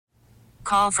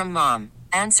Call from mom.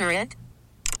 Answer it.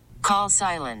 Call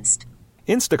silenced.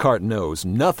 Instacart knows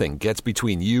nothing gets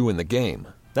between you and the game.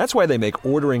 That's why they make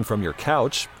ordering from your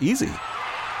couch easy.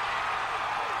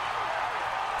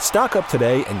 Stock up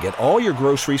today and get all your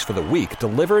groceries for the week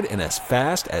delivered in as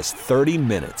fast as 30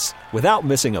 minutes without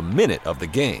missing a minute of the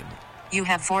game. You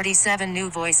have 47 new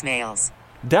voicemails.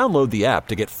 Download the app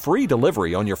to get free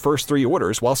delivery on your first 3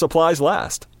 orders while supplies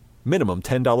last. Minimum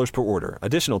 $10 per order.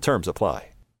 Additional terms apply.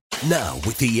 Now,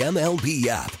 with the MLB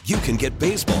app, you can get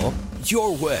baseball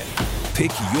your way.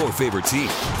 Pick your favorite team,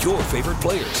 your favorite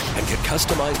players, and get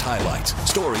customized highlights,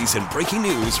 stories, and breaking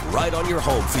news right on your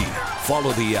home feed.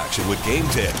 Follow the action with Game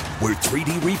 10, where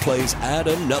 3D replays add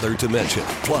another dimension.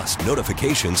 Plus,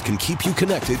 notifications can keep you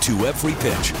connected to every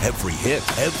pitch, every hit,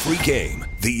 every game.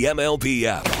 The MLB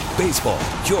app. Baseball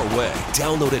your way.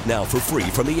 Download it now for free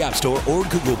from the App Store or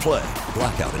Google Play.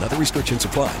 Blackout and other restrictions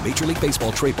apply. Major League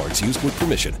Baseball trademarks used with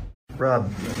permission.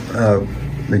 Rob,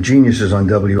 the geniuses on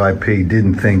WIP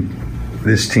didn't think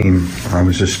this team, I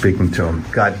was just speaking to them,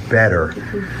 got better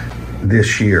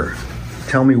this year.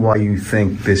 Tell me why you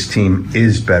think this team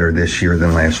is better this year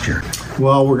than last year.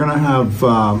 Well, we're going to have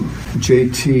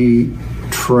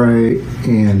JT, Trey,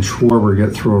 and Schwarber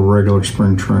get through a regular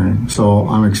spring training. So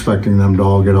I'm expecting them to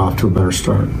all get off to a better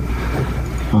start.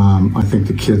 I think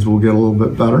the kids will get a little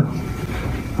bit better.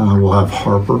 We'll have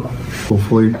Harper,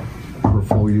 hopefully, for a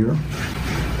full year.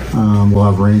 We'll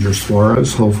have Ranger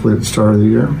Suarez, hopefully at the start of the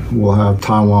year. We'll have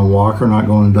Taiwan Walker not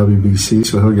going to WBC,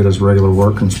 so he'll get his regular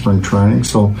work in spring training.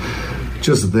 So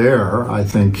just there, I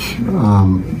think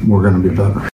we're going to be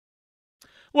better.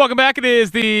 Welcome back. It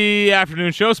is the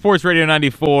afternoon show, Sports Radio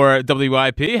 94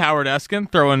 WIP. Howard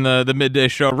Eskin throwing the midday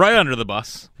show right under the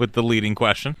bus with the leading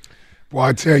question. Well,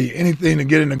 I tell you, anything to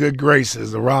get in the good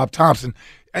graces of Rob Thomson.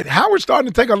 And Howard's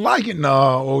starting to take a liking to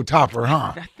old Topper,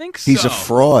 huh? I think so. He's a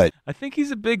fraud. I think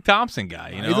he's a big Thompson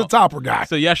guy. You know? He's a Topper guy.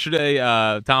 So yesterday,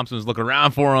 Thompson was looking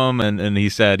around for him, and he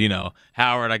said,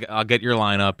 Howard, I'll get your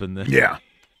lineup. And then, yeah.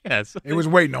 Yes. He was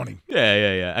waiting on him.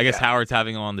 Yeah. I guess Howard's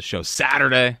having him on the show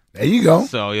Saturday. There you go.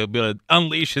 So he'll be able to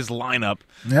unleash his lineup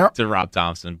Yep. to Rob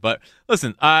Thomson. But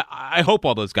listen, I hope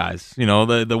all those guys,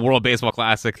 the World Baseball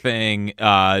Classic thing,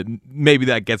 maybe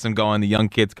that gets them going, the young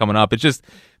kids coming up. It's just,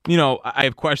 I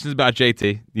have questions about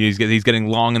JT. He's getting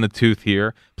long in the tooth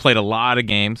here, played a lot of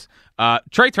games.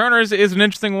 Trey Turner is an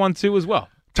interesting one, too, as well.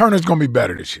 Turner's going to be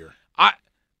better this year.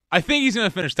 I think he's going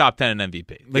to finish top 10 in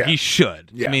MVP. He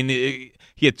should. Yeah. I mean,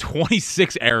 he had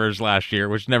 26 errors last year,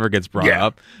 which never gets brought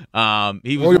up.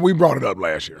 We brought it up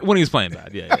last year. When he was playing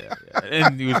bad, yeah.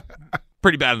 And he was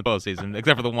pretty bad in the postseason,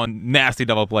 except for the one nasty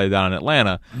double play down in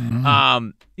Atlanta. Mm-hmm.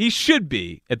 He should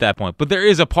be at that point. But there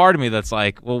is a part of me that's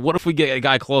like, well, what if we get a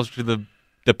guy closer to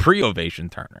the pre-ovation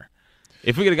Turner?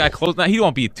 If we get a guy close, now he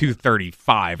won't be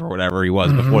 235 or whatever he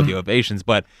was before the ovations,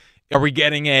 but are we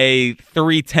getting a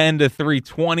 310 to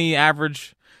 320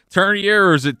 average Turner year,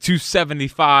 or is it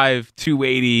 275,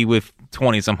 280 with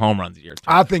 20-some home runs a year?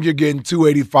 I think you're getting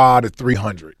 285 to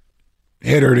 300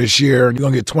 hitter this year. You're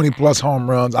going to get 20-plus home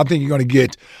runs. I think you're going to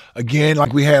get, again,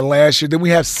 like we had last year. Then we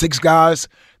have 6 guys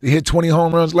that hit 20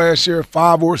 home runs last year,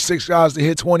 5 or 6 guys that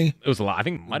hit 20. It was a lot. I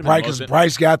think it might have been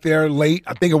Bryce got there late.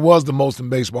 I think it was the most in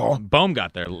baseball. Bohm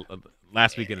got there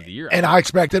last weekend of the year. And I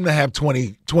expect him to have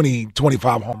 20,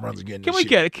 25 home runs again this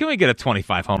year. Can we get a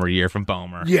 25 homer year from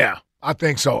Bohmer? Yeah, I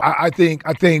think so. I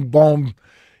think Bohm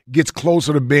gets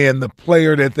closer to being the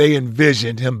player that they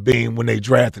envisioned him being when they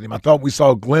drafted him. I thought we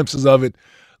saw glimpses of it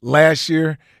last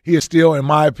year. He is still, in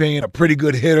my opinion, a pretty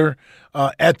good hitter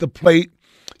at the plate.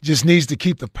 Just needs to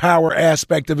keep the power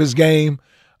aspect of his game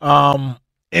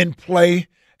in play,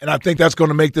 and I think that's going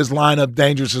to make this lineup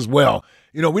dangerous as well.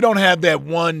 We don't have that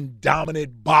one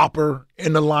dominant bopper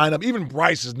in the lineup. Even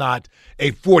Bryce is not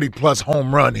a 40-plus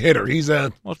home run hitter. He's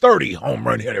a 30-home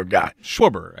run hitter guy.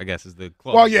 Schwarber, I guess, is the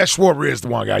closest. Well, yeah, Schwarber is the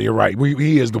one guy. You're right.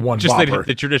 He is the one bopper.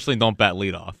 They traditionally don't bat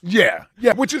leadoff. Yeah,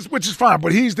 which is fine.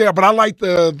 But he's there. But I like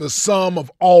the sum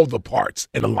of all the parts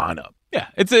in the lineup. Yeah,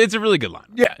 it's a really good lineup.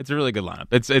 Yeah, it's a really good lineup.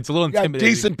 It's a little intimidating.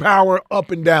 Decent power up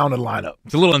and down the lineup.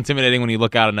 It's a little intimidating when you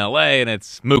look out in L.A. and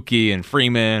it's Mookie and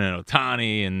Freeman and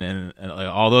Ohtani and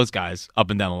all those guys up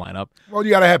and down the lineup. Well, you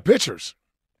got to have pitchers.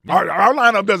 Our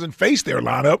lineup doesn't face their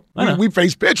lineup. We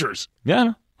face pitchers.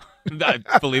 Yeah, I know.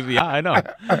 I believe. Yeah,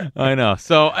 I know.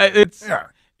 So it's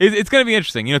It's going to be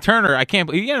interesting. Turner, I can't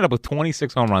believe he ended up with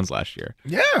 26 home runs last year.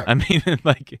 Yeah. I mean,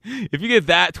 like, if you get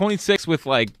that 26 with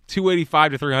like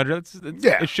 285 to 300,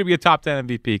 it should be a top 10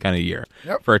 MVP kind of year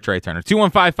for a Trey Turner.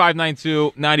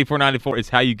 215-592-9494 is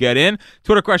how you get in.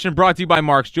 Twitter question brought to you by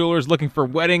Mark's Jewelers. Looking for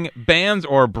wedding bands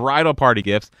or bridal party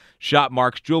gifts? Shop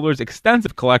Mark's Jewelers'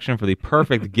 extensive collection for the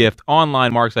perfect gift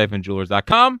online,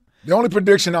 marks-jewelers.com. The only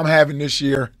prediction I'm having this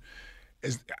year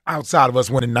is outside of us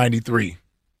winning 93.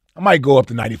 I might go up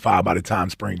to 95 by the time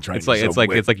spring training. It's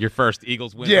like your first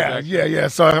Eagles win. Yeah.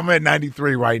 So I'm at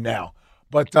 93 right now.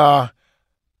 But I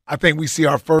think we see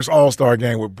our first All-Star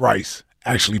game with Bryce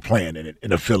actually playing in it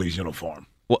in a Phillies uniform.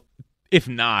 Well, if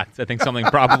not, I think something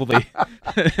probably.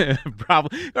 There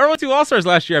were 2 All-Stars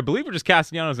last year. I believe were just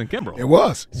Castellanos and Kimbrel. It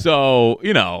was. So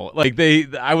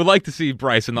I would like to see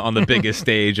Bryce on the biggest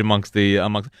stage amongst.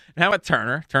 And how about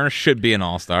Turner? Turner should be an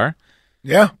All-Star.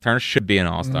 Yeah. Turner should be an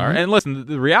All-Star. Mm-hmm. And listen,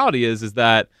 the reality is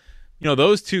that,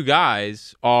 those 2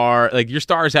 guys are, like, your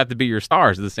stars have to be your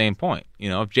stars at the same point.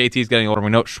 If JT's getting older,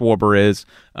 we know what Schwarber is.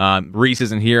 Reese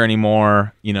isn't here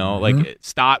anymore. Like,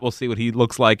 Stott, we'll see what he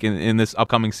looks like in this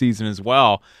upcoming season as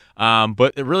well.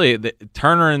 But really,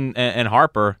 Turner and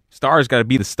Harper, stars got to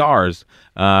be the stars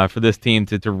for this team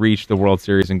to reach the World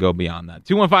Series and go beyond that.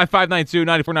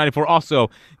 215-592-9494.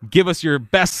 Also, give us your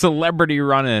best celebrity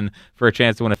run-in for a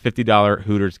chance to win a $50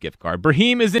 Hooters gift card.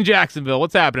 Brahim is in Jacksonville.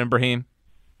 What's happening, Brahim?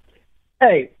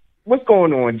 Hey, what's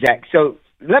going on, Jack? So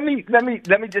let me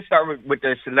just start with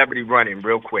the celebrity run-in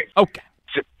real quick. Okay.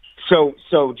 So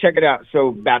check it out. So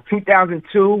about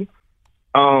 2002.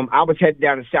 I was headed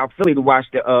down to South Philly to watch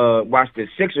the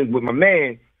Sixers with my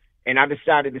man, and I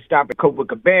decided to stop at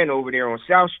Copacabana over there on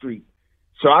South Street.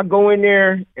 So I go in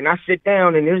there and I sit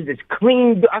down, and there's this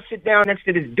clean. I sit down next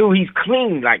to this dude. He's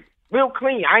clean, like real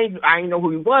clean. I ain't know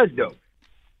who he was though.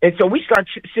 And so we start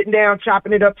sitting down,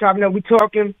 chopping it up. We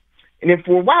talking, and then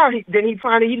for a while, he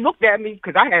finally looked at me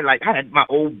because I had my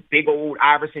big old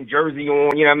Iverson jersey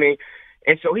on. You know what I mean?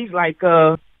 And so he's like,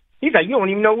 you don't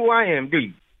even know who I am, do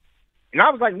you? And I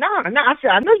was like, nah. I said,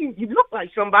 I know you look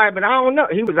like somebody, but I don't know.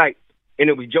 He was like, and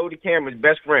it was Joe DeCamera's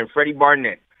best friend, Freddie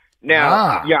Barnett.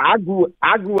 Now, I grew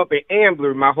up in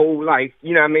Ambler my whole life.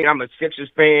 You know what I mean? I'm a Sixers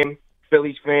fan,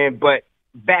 Phillies fan. But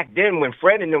back then when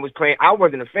Fred and them was playing, I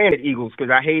wasn't a fan of the Eagles because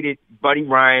I hated Buddy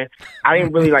Ryan. I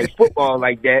didn't really like football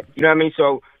like that. You know what I mean?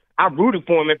 So I rooted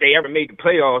for them if they ever made the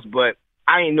playoffs, but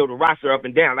I ain't know the roster up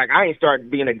and down. Like, I ain't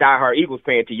started being a diehard Eagles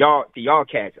fan to y'all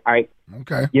cats, all right?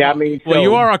 Okay. You know what I mean? Well,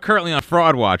 you are currently on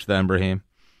fraud watch then, Brahim.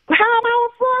 How am I on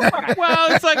fraud watch?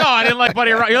 Well, it's like, I didn't like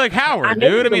Buddy Ryan. You're like Howard,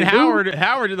 dude. I mean, Howard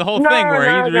did the whole thing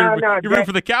where you root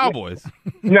for the Cowboys.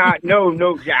 No, I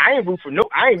ain't root for no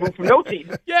team.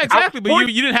 Yeah, exactly. But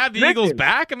you didn't have the Eagles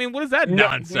back? I mean, what is that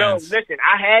nonsense? No, listen,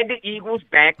 I had the Eagles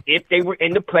back if they were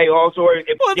in the playoffs or if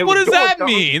what does that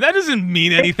mean? That doesn't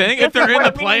mean anything. If they're in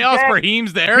the playoffs,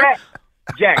 Brahim's there.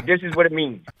 Jack, this is what it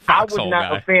means. I was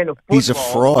not a fan of football. He's a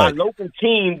fraud. My local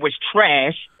team was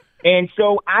trash, and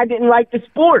so I didn't like the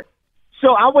sport.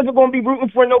 So I wasn't going to be rooting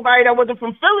for nobody that wasn't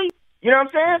from Philly. You know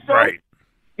what I'm saying? So, right.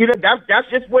 That's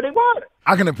just what it was.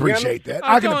 I can appreciate that.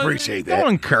 I can appreciate that. Don't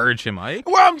encourage him, Mike.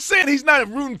 Well, I'm saying he's not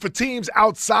rooting for teams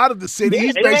outside of the city.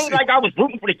 Yeah, it ain't like I was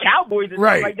rooting for the Cowboys and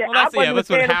stuff like that. Well, that's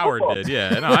what Howard did.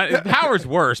 Yeah, no, Howard's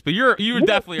worse, but you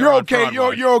definitely you're are okay.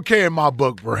 You're okay in my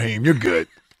book, Brahim. You're good.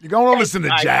 You're going to listen to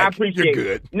Jack. I appreciate You're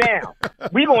good. It. Now,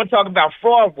 we're going to talk about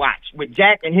fraud watch with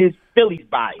Jack and his Phillies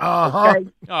bias. Okay?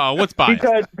 Oh, what's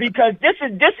bias? Because this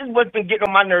is what's been getting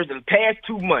on my nerves in the past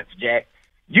 2 months, Jack.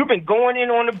 You've been going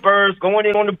in on the birds.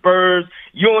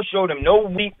 You don't show them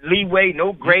no leeway,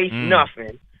 no grace,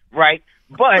 nothing, right?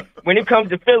 But when it comes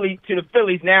to the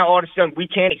Phillies, now all of a sudden we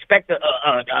can't expect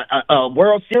a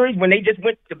World Series when they just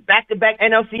went to back-to-back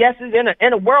NLCSs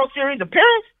in a World Series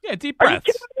appearance. Yeah, deep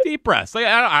breaths. Deep breaths. Like,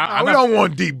 we don't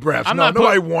want deep breaths.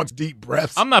 Nobody wants deep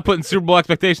breaths. I'm not putting Super Bowl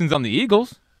expectations on the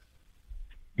Eagles.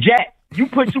 Jack, you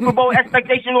put Super Bowl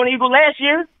expectations on the Eagles last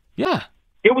year. Yeah,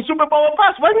 it was Super Bowl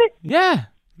bust, wasn't it? Yeah.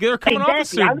 They're coming off the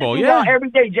Super Bowl, yeah. Every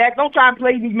day, Jack. Don't try and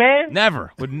play me, man.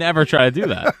 Would never try to do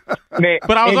that. Man,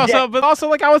 but I was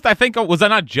I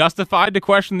not justified to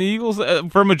question the Eagles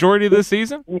for a majority of this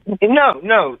season?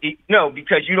 No,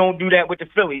 because you don't do that with the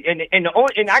Phillies.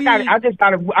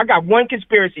 I got one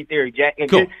conspiracy theory, Jack. And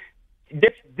cool.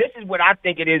 This is what I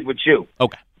think it is with you.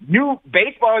 Okay.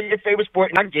 Baseball is your favorite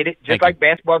sport, and I get it. Just like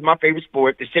basketball is my favorite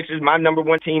sport. The Sixers is my number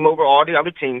one team over all the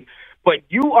other teams. But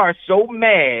you are so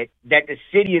mad that the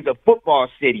city is a football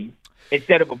city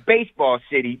instead of a baseball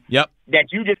city. Yep.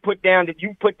 That you just put down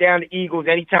the Eagles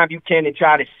anytime you can and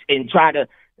try to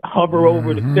hover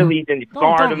over the Phillies and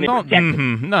guard them and protect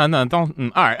them. No,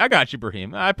 don't. All right, I got you,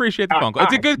 Brahim. I appreciate the phone call.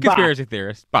 It's a good conspiracy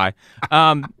theorist. Bye.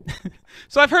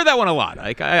 So I've heard that one a lot.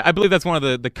 Like I believe that's one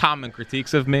of the common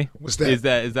critiques of me. What's that? Is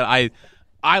that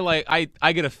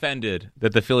I get offended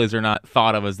that the Phillies are not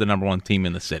thought of as the number one team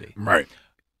in the city. Right.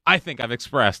 I think I've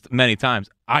expressed many times.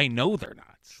 I know they're not.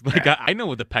 Like I know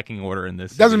what the pecking order in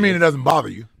this Doesn't mean is. it doesn't bother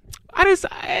you. I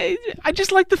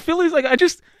just like the Phillies. Like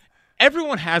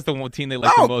everyone has the one team they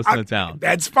like the most in the town.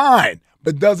 That's fine.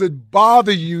 But does it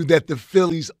bother you that the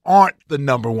Phillies aren't the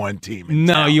number one team in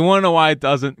No, town? you want to know why it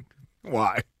doesn't?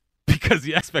 Why? Because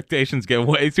the expectations get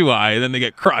way too high, and then they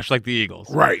get crushed like the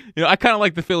Eagles. Right. You know, I kind of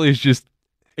like the Phillies just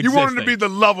You want them to existing.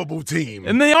 be the lovable team.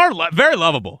 And they are very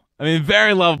lovable. I mean,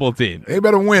 very lovable team. They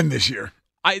better win this year.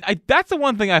 I that's the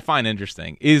one thing I find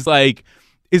interesting is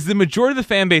the majority of the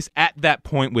fan base at that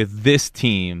point with this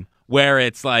team where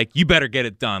it's like, you better get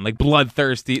it done. Like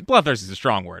bloodthirsty. Bloodthirsty is a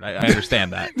strong word. I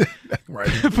understand that. Right.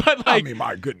 But I mean,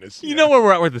 my goodness. You know where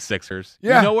we're at with the Sixers.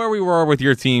 Yeah. You know where we were with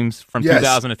your teams from Yes.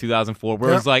 2000 to 2004,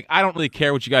 where it's like, I don't really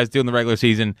care what you guys do in the regular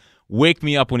season. Wake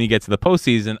me up when you get to the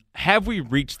postseason. Have we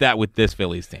reached that with this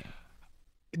Phillies team?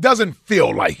 It doesn't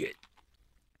feel like it.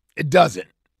 It doesn't.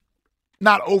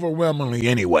 Not overwhelmingly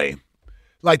anyway.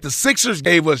 Like the Sixers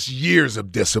gave us years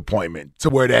of disappointment to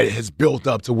where that has built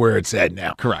up to where it's at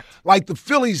now. Correct. Like the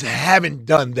Phillies haven't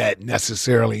done that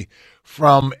necessarily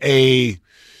from a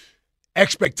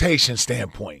expectation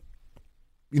standpoint.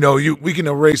 You know, we can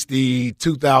erase the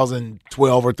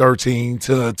 2012 or 13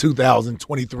 to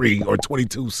 2023 or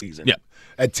 22 season. Yeah.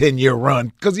 A 10-year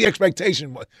run, because the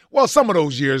expectation was, well, some of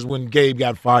those years when Gabe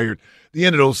got fired, the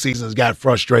end of those seasons got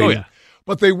frustrating. Oh, yeah.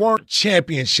 But they weren't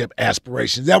championship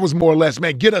aspirations. That was more or less,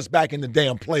 man, get us back in the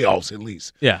damn playoffs at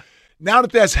least. Yeah. Now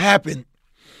that that's happened,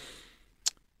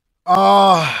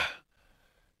 in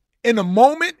the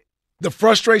moment, the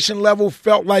frustration level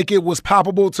felt like it was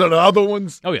palpable to the other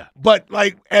ones. Oh, yeah. But,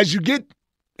 like, as you get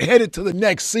headed to the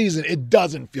next season, it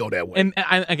doesn't feel that way. And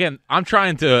again, I'm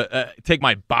trying to take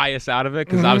my bias out of it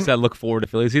because obviously I look forward to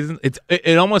Phillies season.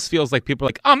 It almost feels like people are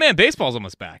like, oh, man, baseball's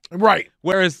almost back. Right.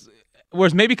 Whereas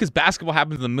maybe because basketball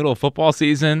happens in the middle of football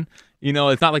season, you know,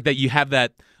 it's not like that you have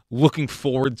that looking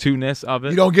forward to-ness of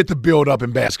it. You don't get the build up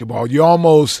in basketball. You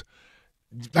almost,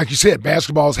 like you said,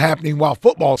 basketball is happening while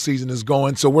football season is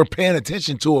going, so we're paying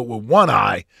attention to it with one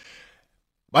eye.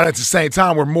 But at the same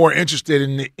time, we're more interested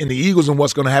in the Eagles and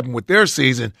what's going to happen with their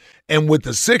season. And with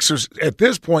the Sixers, at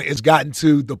this point, it's gotten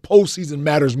to the postseason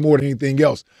matters more than anything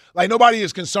else. Like, nobody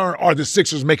is concerned, are the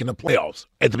Sixers making the playoffs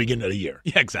at the beginning of the year?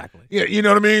 Yeah, exactly. Yeah, you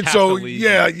know what I mean? Half So, the league.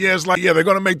 it's like, they're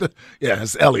going to make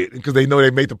it's Elliott, because they know they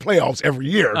make the playoffs every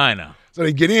year. I know. So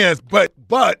they get in. But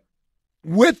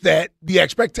with that, the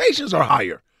expectations are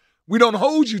higher. We don't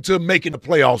hold you to making the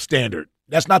playoff standard.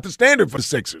 That's not the standard for the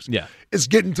Sixers. Yeah. It's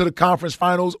getting to the conference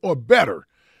finals or better.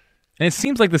 And it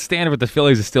seems like the standard with the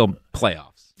Phillies is still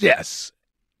playoffs. Yes.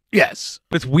 It's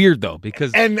weird, though,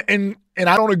 because And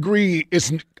I don't agree.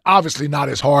 It's obviously not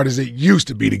as hard as it used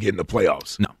to be to get in the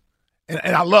playoffs. No.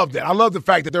 And I love that. I love the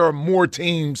fact that there are more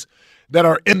teams that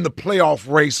are in the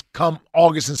playoff race come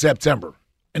August and September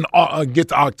and get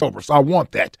to October. So I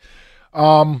want that.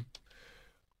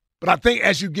 But I think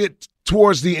as you get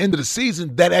towards the end of the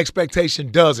season, that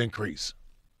expectation does increase.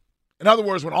 In other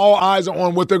words, when all eyes are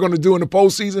on what they're going to do in the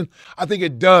postseason, I think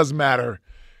it does matter.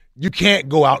 You can't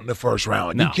go out in the first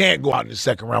round. No. You can't go out in the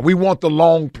second round. We want the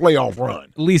long playoff run.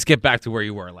 at least get back to where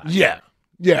you were last year.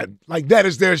 Yeah, like that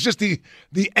is there. It's just the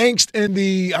angst and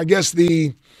the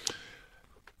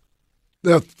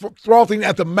frothing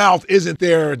at the mouth isn't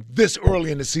there this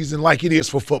early in the season like it is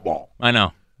for football. I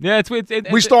know. Yeah,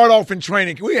 We start off in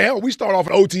training. We start off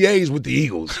in OTAs with the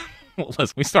Eagles. Well,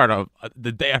 listen, we start off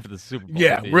the day after the Super Bowl.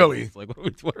 Yeah, really. It's like,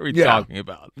 what are we Yeah. talking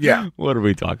about? Yeah. What are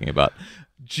we talking about?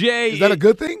 Jay, Is that a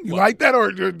good thing? You like that,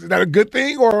 or is that a good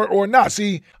thing, or not?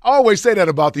 See, I always say that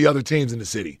about the other teams in the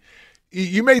city.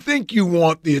 You may think you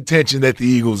want the attention that the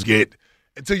Eagles get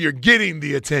until you're getting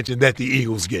the attention that the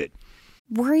Eagles get.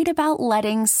 Worried about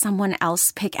letting someone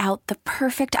else pick out the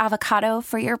perfect avocado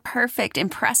for your perfect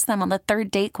impress them on the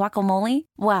third date guacamole?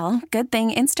 Well, good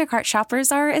thing Instacart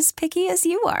shoppers are as picky as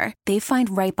you are. They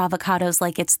find ripe avocados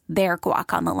like it's their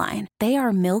guac on the line. They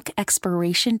are milk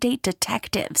expiration date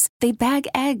detectives. They bag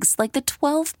eggs like the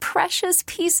 12 precious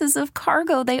pieces of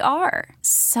cargo they are.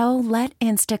 So let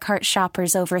Instacart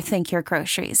shoppers overthink your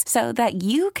groceries so that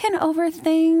you can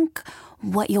overthink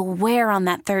what you'll wear on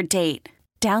that third date.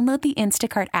 Download the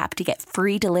Instacart app to get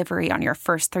free delivery on your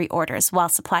first 3 orders while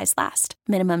supplies last.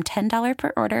 Minimum $10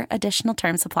 per order. Additional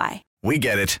terms apply. We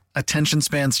get it. Attention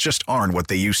spans just aren't what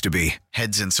they used to be.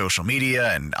 Heads in social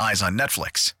media and eyes on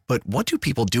Netflix. But what do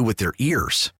people do with their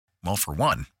ears? Well, for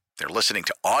one, they're listening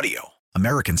to audio.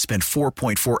 Americans spend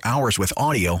 4.4 hours with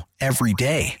audio every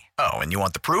day. Oh, and you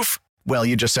want the proof? Well,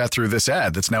 you just sat through this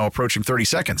ad that's now approaching 30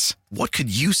 seconds. What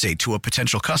could you say to a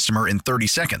potential customer in 30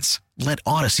 seconds? Let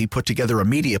Odyssey put together a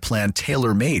media plan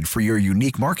tailor-made for your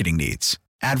unique marketing needs.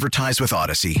 Advertise with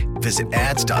Odyssey. Visit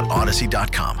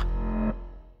ads.odyssey.com.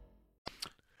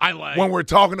 When we're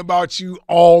talking about you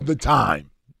all the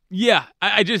time. Yeah,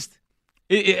 I feel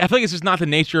like it's just not the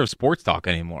nature of sports talk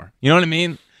anymore. You know what I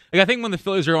mean? Like, I think when the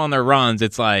Phillies are on their runs,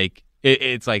 it's like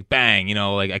it's like bang, you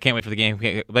know, like I can't wait for the game.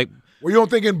 Like, well, you don't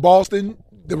think in Boston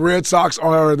the Red Sox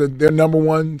are their number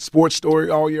one sports story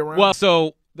all year round? Well,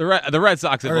 so the Red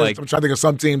Sox have I'm trying to think of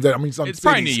some teams some it's cities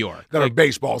probably New York that are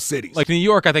baseball cities. Like New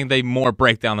York, I think they more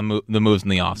break down the moves in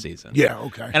the offseason. Yeah,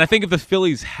 okay. And I think if the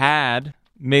Phillies had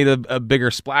made a bigger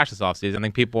splash this offseason, I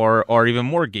think people are even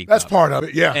more geeked That's up. part of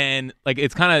it, yeah. And like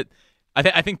it's kind of,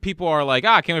 I think people are like,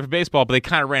 I can't wait for baseball, but they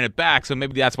kind of ran it back, so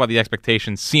maybe that's why the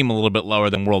expectations seem a little bit lower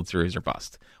than World Series or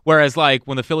bust. Whereas like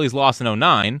when the Phillies lost in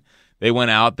 2009, they went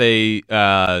out, they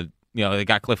they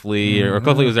got Cliff Lee, or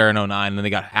Cliff Lee was there in 2009, and then they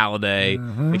got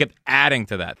Halladay. They kept adding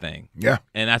to that thing. Yeah.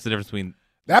 And that's the difference between.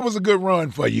 That was a good run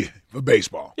for you for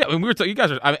baseball. Yeah, when we were you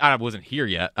guys are. I wasn't here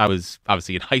yet. I was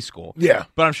obviously in high school. Yeah,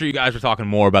 but I'm sure you guys were talking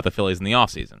more about the Phillies in the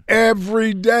offseason.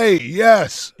 Every day,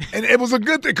 yes, and it was a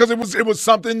good thing because it was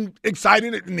something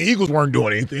exciting, and the Eagles weren't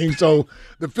doing anything, so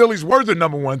the Phillies were the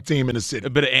number one team in the city. A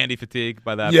bit of Andy fatigue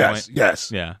by that point.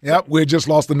 Yes, yeah, yep. We had just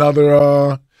lost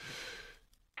another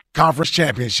conference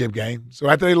championship game. So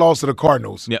after they lost to the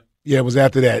Cardinals, it was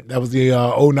after that. That was the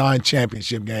 2009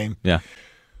 championship game. Yeah,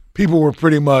 people were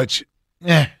pretty much.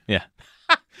 Yeah.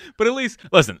 But at least,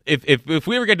 listen, if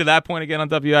we ever get to that point again on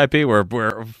WIP, where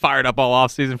we're fired up all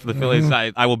offseason for the Phillies,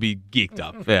 I will be geeked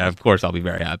up. Yeah, of course, I'll be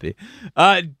very happy.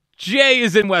 Jay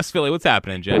is in West Philly. What's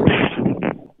happening, Jay?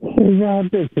 Let me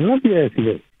ask you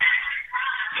this.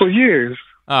 For years,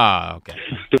 okay,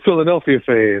 the Philadelphia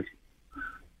fans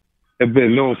have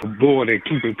been known for booing and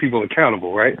keeping people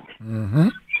accountable, right? Mm-hmm.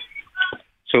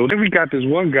 So then we got this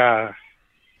one guy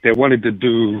that wanted to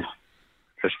do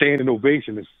a standing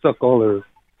ovation and suck all the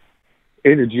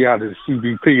energy out of the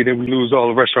CBP, and then we lose all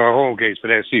the rest of our home games for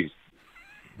that season.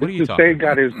 What are you the talking same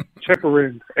guy that's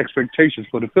tempering expectations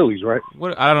for the Phillies, right?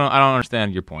 What? I don't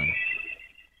understand your point.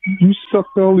 You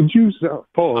sucked all the juice out,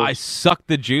 Paul. I sucked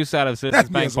the juice out of Citizens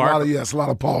Bank Park. A lot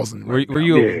of pausing. Were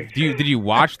you? Yeah. Did you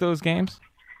watch those games?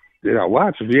 Yeah, I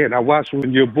watched them. Yeah, and I watched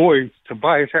when your boy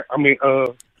Tobias.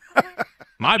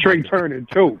 Trey Turner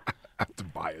too.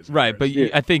 Tobias. Right, but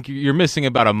I think you're missing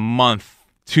about a month,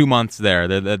 2 months there.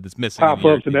 That's missing.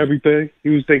 Pop-ups and everything. He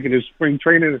was thinking his spring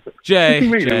training. Jay.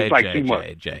 What you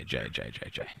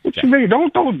mean?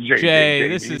 Don't Jay.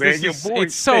 This is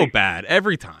it's so bad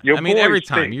every time. Every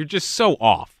time you're just so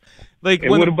off. Like,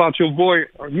 what about your boy?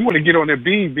 You want to get on that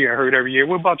beam being hurt every year?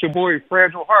 What about your boy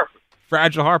Fragile Harper?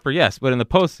 Fragile Harper, yes, but in the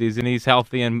postseason he's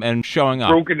healthy and showing up.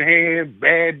 Broken hand,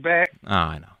 bad back. Oh,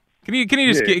 I know. Can you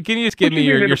just give me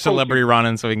your celebrity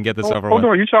run-in so we can get this over with? Hold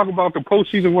on, you talking about the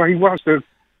postseason where he watched the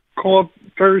call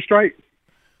third strike?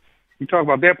 You talking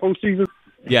about that postseason?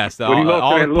 Yes, all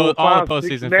the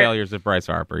postseason failures of Bryce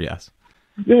Harper. Yes.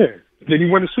 Yeah. Did he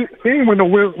win he didn't win the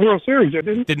World Series yet,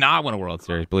 did he? Did not win a World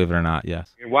Series, believe it or not.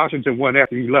 Yes. And Washington won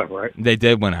after he left, right? They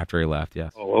did win after he left.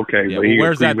 Yes. Oh, okay. Yeah,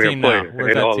 where's that team now?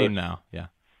 Where's that team now? Yeah.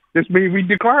 This means we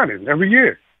declining every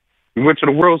year. We went to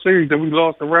the World Series, then we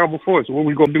lost the round before. So what are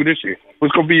we going to do this year?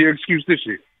 What's going to be your excuse this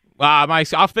year?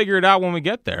 I'll figure it out when we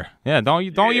get there. Yeah, don't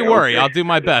you worry. Okay. I'll do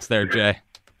my best there, Jay.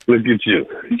 Look at you.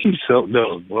 You're so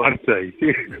dumb, boy, I tell you.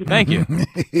 Thank you.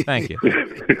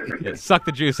 Yeah, suck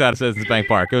the juice out of Citizens Bank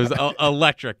Park. It was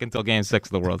electric until Game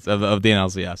 6 of the of the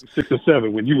NLCS. 6 or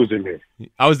 7 when you was in there.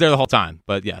 I was there the whole time,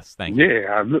 but yes, thank you.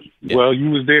 Yeah. Well,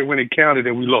 you was there when it counted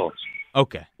and we lost.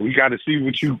 Okay. We got to see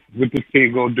what this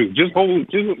team gonna do. Just hold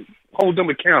them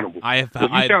accountable. You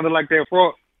sounded like that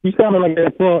fraud. You sounded like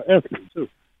that fraud Eskin too.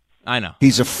 I know.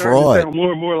 He's a fraud. You sound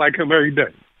more and more like him every day.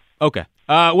 Okay.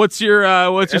 What's your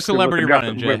celebrity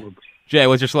run-in, Jay? Jay,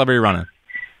 what's your celebrity run-in?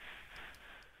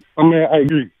 I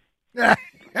agree. I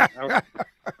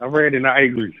read and I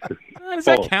agree. Does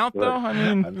that count, though?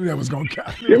 I knew that was going to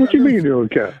count. Yeah, what you mean it don't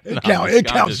count? It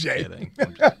counts, Jay.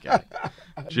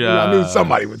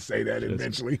 Somebody would say that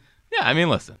eventually. Yeah,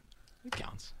 listen. It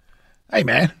counts. Hey,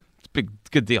 man. It's a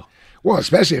good deal. Well,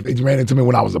 especially if they ran into me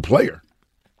when I was a player.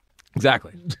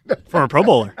 Exactly. For a Pro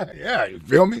Bowler. Yeah, you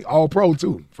feel me? All pro,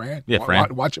 too, Fran. Yeah,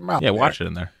 Fran. Watch your mouth. Yeah, watch it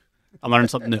in there. I'm learning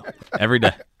something new. Every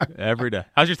day.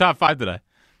 How's your top 5 today?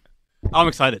 I'm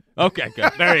excited. Okay,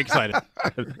 good. Very excited.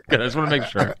 Good. I just want to make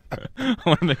sure. I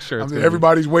want to make sure. I It's mean, gonna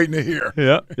everybody's waiting to hear. be-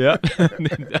 Yeah.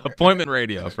 Appointment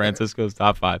radio. Francisco's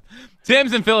top 5.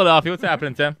 Tim's in Philadelphia. What's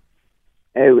happening, Tim?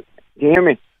 Hey, can you hear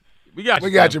me? We got you.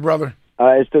 We got you, brother.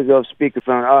 I still go off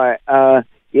speakerphone. All right.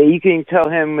 Yeah, you can tell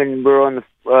him when we're on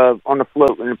the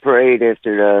float in the parade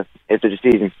after the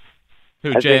season. Who?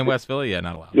 I Jay think- in West Philly? Yeah,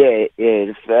 not allowed. Yeah.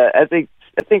 I think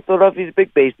Philadelphia's a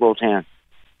big baseball town.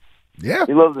 Yeah.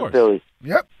 We love the Phillies.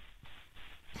 Yep.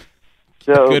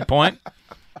 So Good point.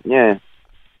 yeah.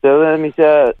 So let me.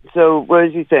 So what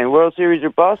is he saying? World Series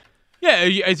or bust? Yeah,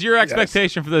 is your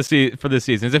expectation for this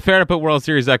season? Is it fair to put World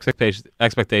Series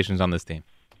expectations on this team?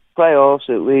 Playoffs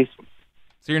at least.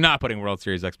 So you're not putting World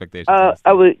Series expectations.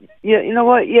 I would. Yeah. You know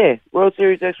what? Yeah. World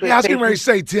Series expectations. Yeah, I was getting ready to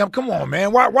say, Tim, come on,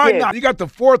 man. Why not? You got the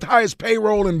 4th highest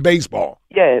payroll in baseball.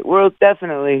 Yeah. World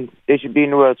definitely. They should be in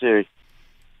the World Series.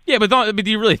 Yeah, but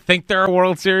do you really think they're a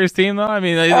World Series team, though? I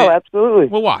mean, absolutely.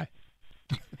 Well, why?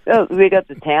 They got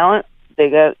the talent.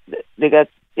 They got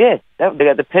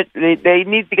the pitch. They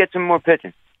need to get some more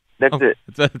pitching. That's it.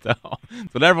 That's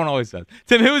what everyone always says.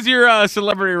 Tim, who's your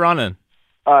celebrity run-in?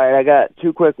 All right, I got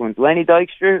 2 quick ones. Lenny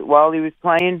Dykstra, while he was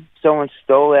playing, someone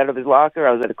stole out of his locker.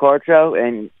 I was at a car show,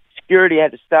 and security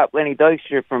had to stop Lenny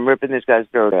Dykstra from ripping this guy's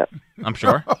throat out. I'm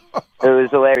sure. It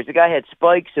was hilarious. The guy had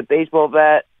spikes, a baseball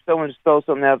bat. Someone stole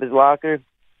something out of his locker,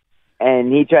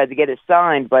 and he tried to get it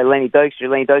signed by Lenny Dykstra.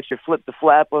 Lenny Dykstra flipped the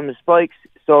flap on the spikes,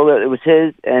 saw that it was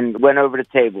his, and went over the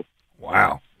table.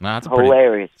 Wow. Nah, that's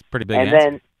hilarious. It's pretty big and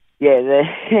answer.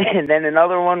 and then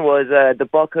another one was the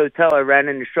Buck Hotel. I ran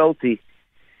into Schulte,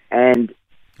 and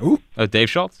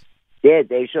Dave Schultz? Yeah,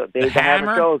 Dave Schultz. Dave The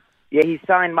Hammer? Schultz. Yeah, he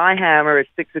signed my hammer at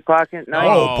 6:00 at night.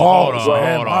 Oh, pause,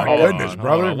 man. My goodness,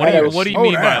 brother. What do you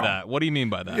mean by that? What do you mean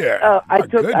by that? Yeah.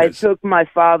 I took my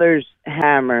father's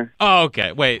hammer. Oh,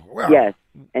 okay. Wait. Yes,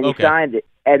 and he Okay. signed it,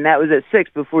 and that was at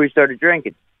 6 before he started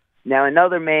drinking. Now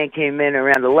another man came in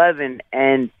around 11,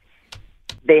 and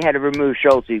they had to remove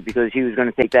Schulte because he was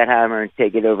going to take that hammer and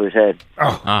take it over his head.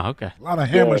 Oh, okay. A lot of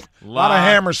hammers. A lot of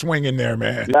hammer swinging there,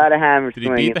 man. A lot of hammer Did he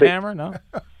swinging. beat the hammer? No.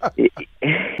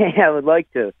 I would like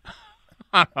to.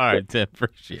 All right, Tim.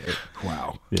 Appreciate it.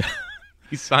 Wow. Yeah.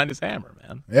 He signed his hammer,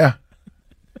 man. Yeah.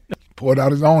 Pulled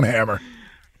out his own hammer.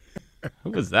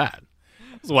 Who was that?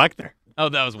 It was Wechter. Oh,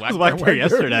 that was Wechter. It was Wechter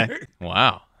yesterday.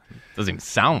 Wow. Doesn't even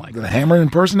sound like The that. hammer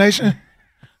impersonation?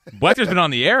 Wechter's been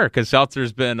on the air because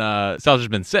Seltzer's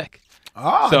been sick.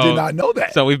 Oh, I did not know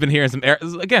that. So we've been hearing some air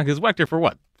again because Wechter for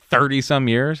what 30-some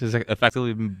years has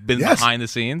effectively been behind the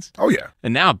scenes. Oh yeah,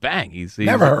 and now bang, he's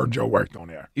never heard Joe Wechter on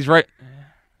there. He's right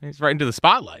into the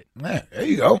spotlight. Man, there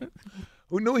you go.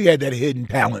 Who knew he had that hidden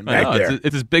talent I back know, there?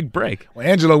 It's his big break. Well,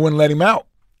 Angelo wouldn't let him out.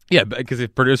 Yeah, because the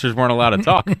producers weren't allowed to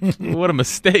talk. What a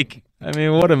mistake! I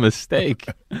mean, what a mistake.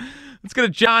 Let's go to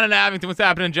John in Abington. What's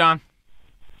happening, John?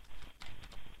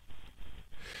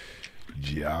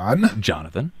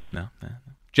 Jonathan. No.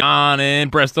 John in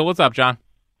Bristol. What's up, John?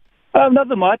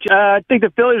 Nothing much. I think the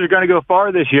Phillies are going to go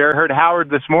far this year. I heard Howard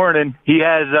this morning. He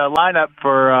has a lineup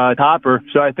for Topper,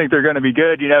 so I think they're going to be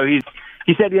good. You know, he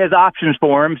said he has options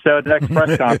for him, so at the next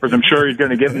press conference, I'm sure he's going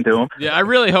to give them to him. Yeah, I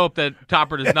really hope that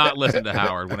Topper does not listen to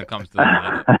Howard when it comes to the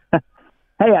lineup.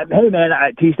 Hey, man,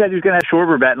 he said he was going to have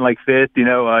Schwarber batting like fifth,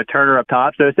 Turner up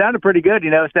top, so it sounded pretty good.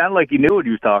 It sounded like he knew what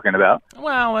he was talking about.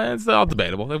 Well, it's all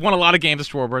debatable. They've won a lot of games at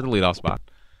Schwarber at the leadoff spot.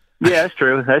 Yeah, that's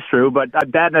true. But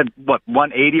batting at,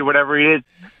 180 or whatever he is,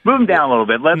 move him down a little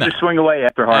bit. Let him just swing away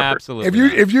after Harper. Absolutely.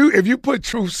 If you put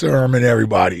truth serum in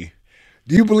everybody,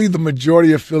 do you believe the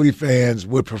majority of Philly fans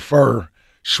would prefer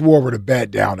Schwarber to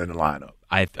bat down in the lineup?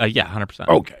 Yeah, 100%.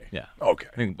 Okay. Yeah. Okay.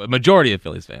 I think the majority of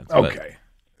Phillies fans. Okay.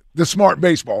 The smart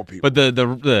baseball people. But the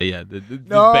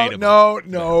No.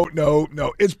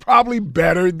 It's probably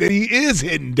better that he is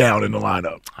hitting down in the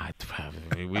lineup.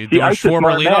 We See, Ike's a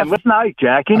smart man. Listen to Ike,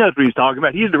 Jack. He knows what he's talking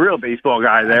about. He's the real baseball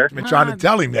guy there. I've been trying to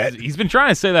tell him that. He's been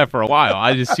trying to say that for a while.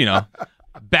 I just,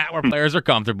 bat where players are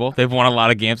comfortable. They've won a lot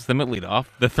of games with him at leadoff.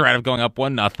 The threat of going up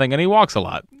 1-0, and he walks a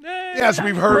lot. Yes,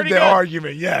 we've heard the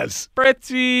argument. Yes,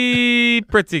 pretty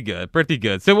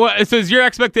good. So is your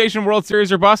expectation World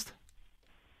Series or bust?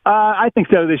 I think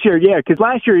so this year, yeah. Because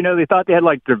last year, they thought they had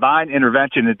like divine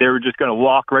intervention that they were just going to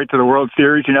walk right to the World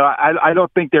Series. I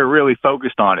don't think they're really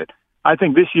focused on it. I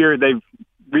think this year they've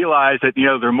realized that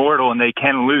they're mortal and they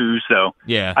can lose. So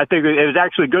yeah, I think it was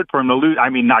actually good for them to lose.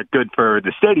 I mean, not good for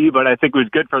the city, but I think it was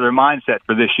good for their mindset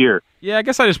for this year. Yeah, I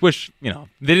guess I just wish they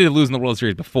didn't lose in the World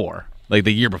Series before, like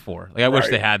the year before. Like I wish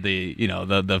they had the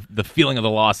the feeling of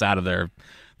the loss out of their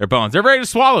bones. They're ready to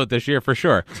swallow it this year for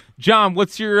sure. John,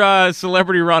 what's your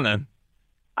celebrity run-in?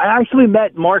 I actually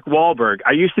met Mark Wahlberg.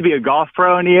 I used to be a golf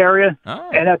pro in the area,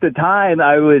 and at the time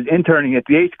I was interning at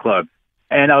the Ace Club,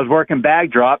 and I was working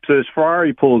bag drop. So this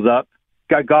Ferrari pulls up,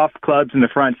 got golf clubs in the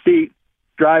front seat,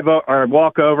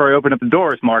 walk over, I open up the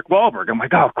door, it's Mark Wahlberg. I'm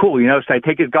like, oh, cool, So I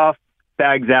take his golf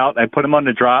bags out, I put them on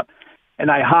the drop,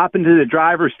 and I hop into the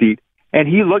driver's seat. And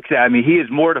he looks at me. He is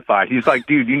mortified. He's like,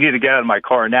 dude, you need to get out of my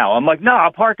car now. I'm like, no,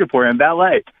 I'll park it for you in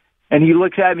valet. And he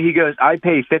looks at me. He goes, I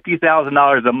pay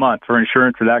 $50,000 a month for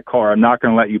insurance for that car. I'm not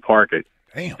going to let you park it.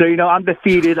 Damn. So, I'm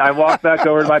defeated. I walk back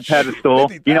over to my pedestal.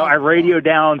 I radio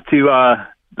down to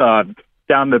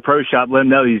down the pro shop, let him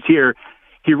know he's here.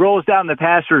 He rolls down the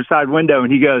passenger side window,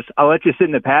 and he goes, I'll let you sit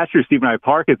in the passenger seat when I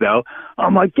park it, though.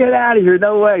 I'm like, get out of here.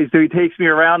 No way. So he takes me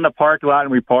around the parking lot,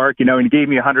 and we park, and he gave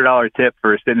me a $100 tip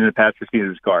for sitting in the passenger seat of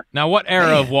his car. Now, what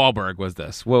era of Wahlberg was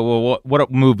this?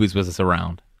 What movies was this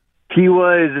around? He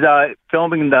was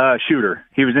filming The Shooter.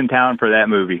 He was in town for that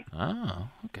movie. Oh,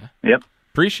 okay. Yep.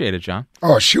 Appreciate it, John.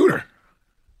 Oh, Shooter.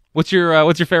 What's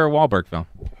your favorite Wahlberg film?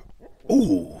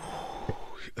 Ooh.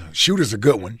 Shooter's a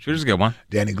good one. Shooter's a good one.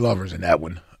 Danny Glover's in that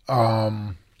one.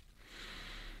 My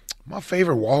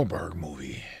favorite Wahlberg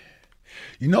movie.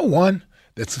 One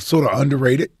that's sort of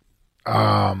underrated?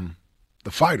 The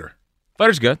Fighter.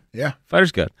 Fighter's good. Yeah.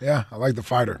 Fighter's good. Yeah, I like The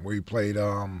Fighter, where he played,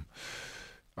 why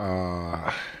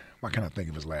can't I think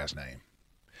of his last name?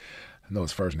 I know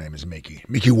his first name is Mickey.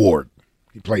 Mickey Ward.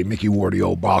 He played Mickey Ward, the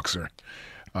old boxer,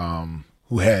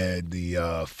 who had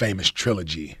the famous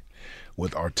trilogy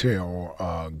with Arturo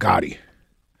Gotti.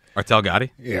 Arturo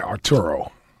Gotti? Yeah,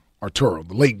 Arturo,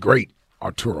 the late, great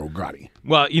Arturo Gotti.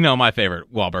 Well, my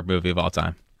favorite Wahlberg movie of all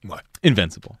time. What?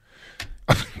 Invincible.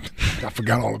 I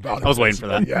forgot all about it. I was waiting for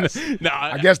that. Yes. No,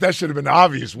 I guess that should have been the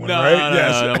obvious one, right?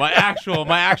 Yes. No.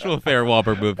 My actual favorite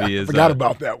Wahlberg movie is. I forgot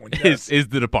about that one. Yes. Is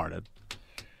The Departed.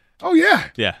 Oh yeah.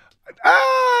 Yeah.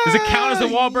 Does it count as a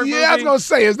Wahlberg movie? Yeah, I was gonna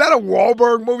say, is that a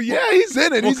Wahlberg movie? Yeah, he's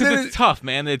in it. Well, he's in it's tough,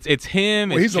 man. It's him.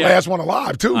 Well, it's he's the Jeff. last one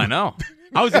alive too. I know.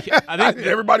 I think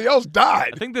everybody else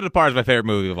died. I think The Departed is my favorite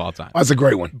movie of all time. That's a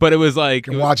great one. But it was like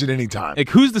you can watch it anytime. Like,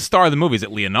 who's the star of the movie? Is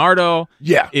it Leonardo?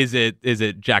 Yeah. Is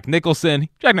it Jack Nicholson?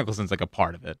 Jack Nicholson's like a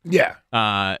part of it. Yeah.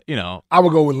 I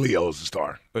would go with Leo as the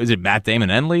star. Is it Matt Damon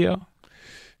and Leo?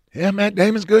 Yeah, Matt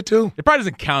Damon's good too. It probably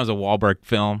doesn't count as a Wahlberg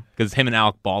film because it's him and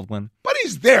Alec Baldwin. But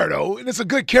he's there though, and it's a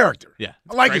good character. Yeah,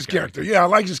 I like his character. Yeah, I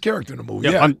like his character in the movie.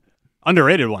 Yeah.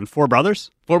 Underrated one. Four Brothers.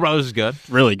 Four Brothers is good.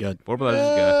 Really good. Four Brothers is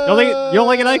good. You don't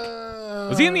like it, Ike?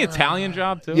 Was he in The Italian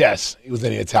Job too? Yes, he was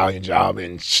in The Italian Job,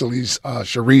 and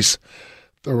Charlize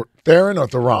Theron or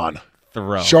Theron?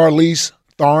 Theron. Charlize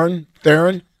Theron.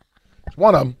 It's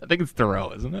one of them. I think it's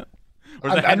Thoreau, isn't it?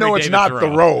 I know it's not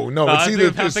Thoreau. No, it's either.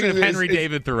 I'm thinking of Henry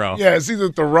David Thoreau. Yeah, it's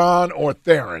either Theron or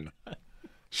Theron.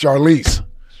 Charlize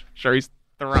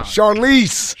Theron.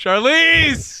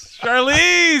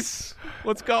 Charlize.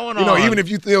 What's going on? Even if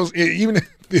you feel, even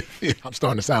if I'm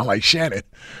starting to sound like Shannon.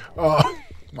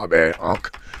 My bad,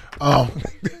 Unc.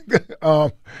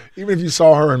 Even if you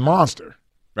saw her in Monster,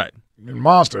 right? In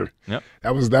Monster, yep.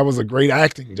 That was a great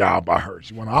acting job by her.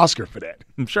 She won an Oscar for that.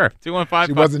 I'm sure. 215.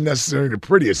 She wasn't necessarily the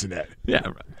prettiest in that. Yeah,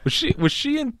 right. Was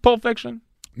she in Pulp Fiction?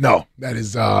 No, that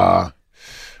is Uma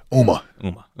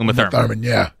Thurman.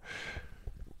 Yeah.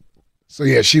 So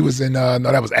yeah, she was in. No,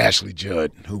 that was Ashley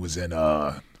Judd who was in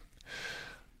A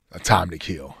Time to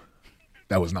Kill.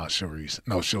 That was not Charlize.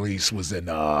 No, Charlize was in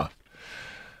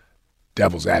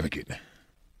Devil's Advocate.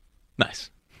 Nice.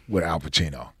 With Al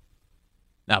Pacino.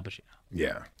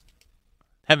 Yeah.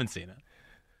 Haven't seen it.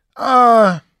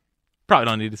 Probably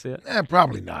don't need to see it.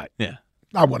 Probably not. Yeah.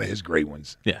 Not one of his great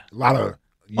ones. Yeah. A lot of.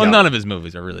 Well, none of his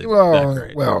movies are really that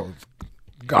great. Well,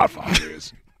 Godfather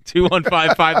is.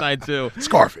 215-592.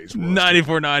 Scarface.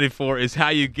 9494 is how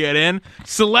you get in.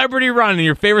 Celebrity Running,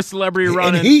 your favorite celebrity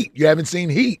running. Heat. You haven't seen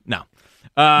Heat? No.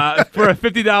 For a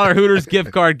 $50 Hooters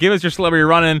gift card, give us your celebrity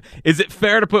run-in. Is it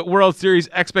fair to put World Series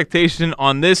expectation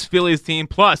on this Phillies team?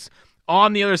 Plus,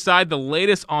 on the other side, the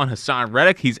latest on Hassan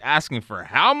Reddick. He's asking for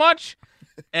how much?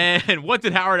 And what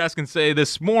did Howard Eskin say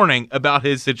this morning about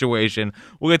his situation?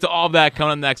 We'll get to all of that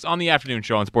coming up next on the afternoon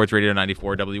show on Sports Radio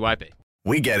 94 WIP.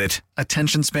 We get it.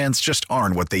 Attention spans just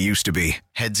aren't what they used to be.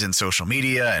 Heads in social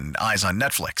media and eyes on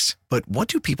Netflix. But what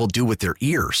do people do with their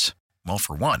ears? Well,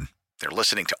 for one, they're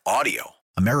listening to audio.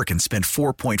 Americans spend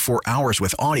 4.4 hours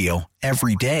with audio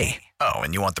every day. Oh,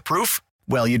 and you want the proof?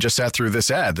 Well, you just sat through this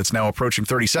ad that's now approaching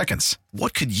 30 seconds.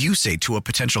 What could you say to a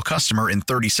potential customer in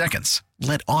 30 seconds?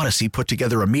 Let Odyssey put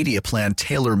together a media plan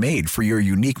tailor-made for your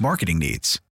unique marketing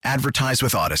needs. Advertise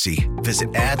with Odyssey.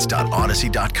 Visit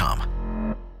ads.odyssey.com.